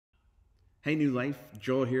Hey, New Life,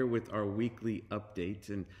 Joel here with our weekly update.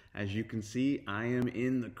 And as you can see, I am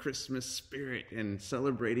in the Christmas spirit and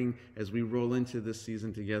celebrating as we roll into this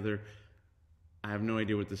season together. I have no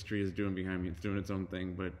idea what this tree is doing behind me. It's doing its own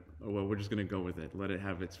thing, but oh well, we're just going to go with it. Let it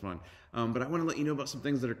have its fun. But I want to let you know about some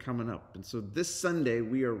things that are coming up. And so this Sunday,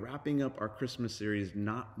 we are wrapping up our Christmas series,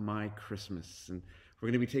 Not My Christmas. And we're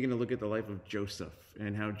going to be taking a look at the life of Joseph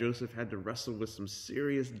and how Joseph had to wrestle with some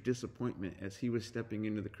serious disappointment as he was stepping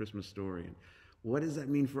into the Christmas story. And what does that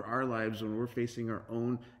mean for our lives when we're facing our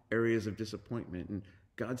own areas of disappointment? And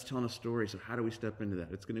God's telling a story, so how do we step into that?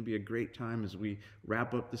 It's going to be a great time as we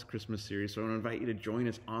wrap up this Christmas series. So I want to invite you to join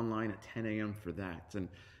us online at 10 a.m. for that. And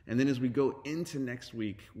then as we go into next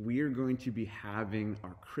week, we are going to be having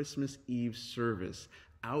our Christmas Eve service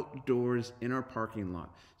outdoors in our parking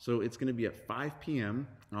lot. So it's going to be at 5 p.m.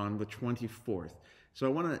 on the 24th. So I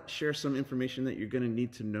want to share some information that you're going to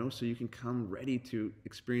need to know so you can come ready to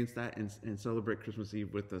experience that and celebrate Christmas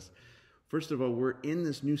Eve with us. First of all, we're in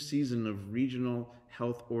this new season of regional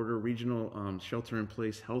health order, regional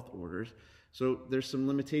shelter-in-place health orders. So there's some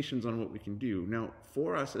limitations on what we can do. Now,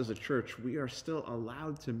 for us as a church, we are still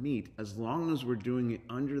allowed to meet as long as we're doing it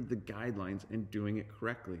under the guidelines and doing it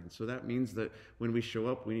correctly. And so that means that when we show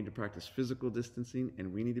up, we need to practice physical distancing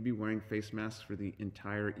and we need to be wearing face masks for the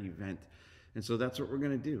entire event. And so that's what we're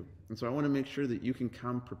going to do. And so I want to make sure that you can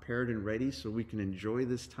come prepared and ready so we can enjoy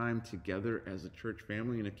this time together as a church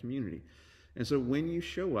family and a community. And so when you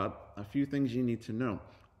show up, a few things you need to know.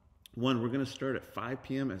 One, we're going to start at 5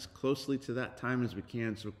 p.m. as closely to that time as we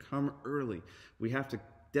can, so come early. We have to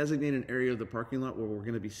designate an area of the parking lot where we're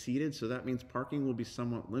going to be seated, so that means parking will be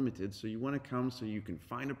somewhat limited. So you want to come so you can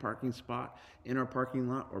find a parking spot in our parking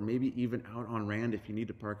lot or maybe even out on Rand if you need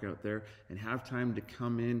to park out there and have time to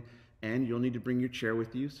come in. And you'll need to bring your chair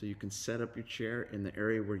with you so you can set up your chair in the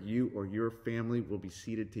area where you or your family will be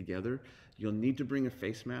seated together. You'll need to bring a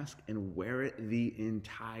face mask and wear it the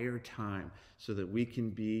entire time so that we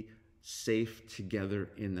can be safe together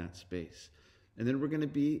in that space. And then we're going to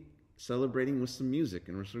be celebrating with some music,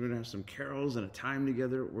 and we're going to have some carols and a time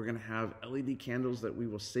together. We're going to have LED candles that we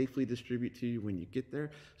will safely distribute to you when you get there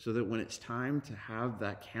so that when it's time to have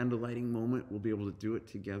that candle lighting moment, we'll be able to do it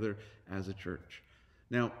together as a church.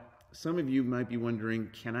 Now, some of you might be wondering,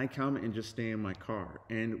 can I come and just stay in my car?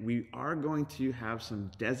 And we are going to have some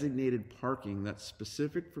designated parking that's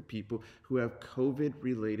specific for people who have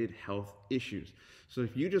COVID-related health issues. So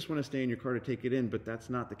if you just want to stay in your car to take it in, but that's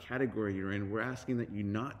not the category you're in, we're asking that you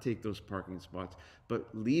not take those parking spots, but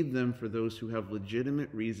leave them for those who have legitimate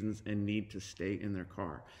reasons and need to stay in their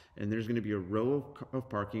car. And there's going to be a row of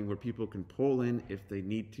parking where people can pull in if they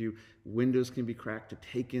need to. Windows can be cracked to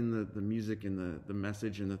take in the music and the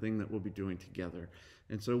message and the thing that we'll be doing together.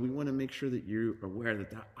 And so we want to make sure that you're aware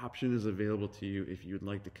that that option is available to you if you'd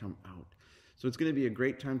like to come out. So it's going to be a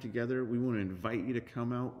great time together. We want to invite you to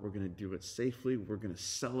come out. We're going to do it safely. We're going to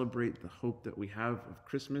celebrate the hope that we have of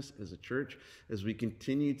Christmas as a church as we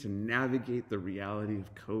continue to navigate the reality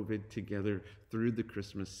of COVID together through the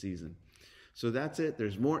Christmas season. So that's it.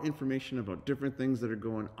 There's more information about different things that are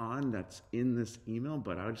going on that's in this email,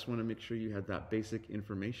 but I just want to make sure you had that basic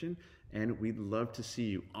information, and we'd love to see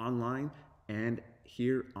you online and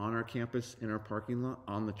here on our campus in our parking lot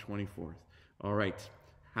on the 24th. All right.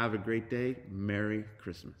 Have a great day. Merry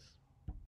Christmas.